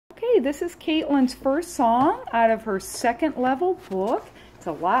this is Katelyn's first song out of her second level book. It's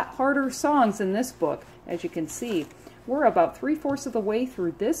a lot harder songs in this book, as you can see. We're about 3/4 of the way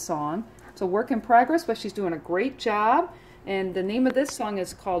through this song. It's a work in progress, but she's doing a great job. And the name of this song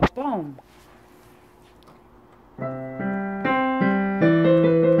is called Boom.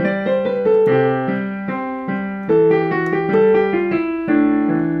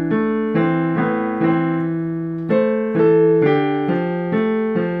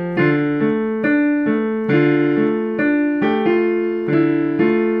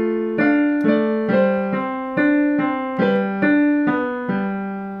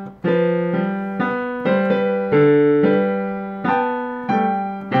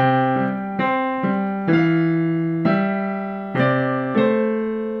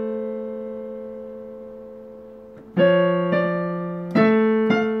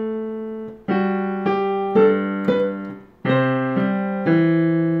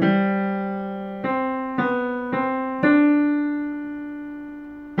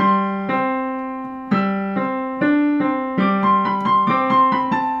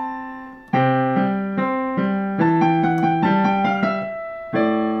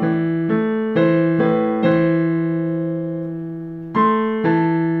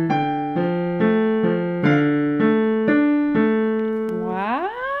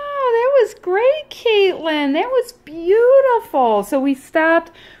 Great, Katelyn. That was beautiful. So we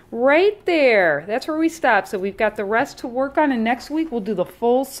stopped right there. That's where we stopped. So we've got the rest to work on, and next week we'll do the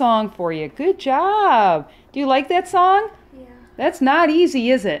full song for you. Good job. Do you like that song? Yeah. That's not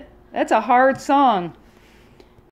easy, is it? That's a hard song.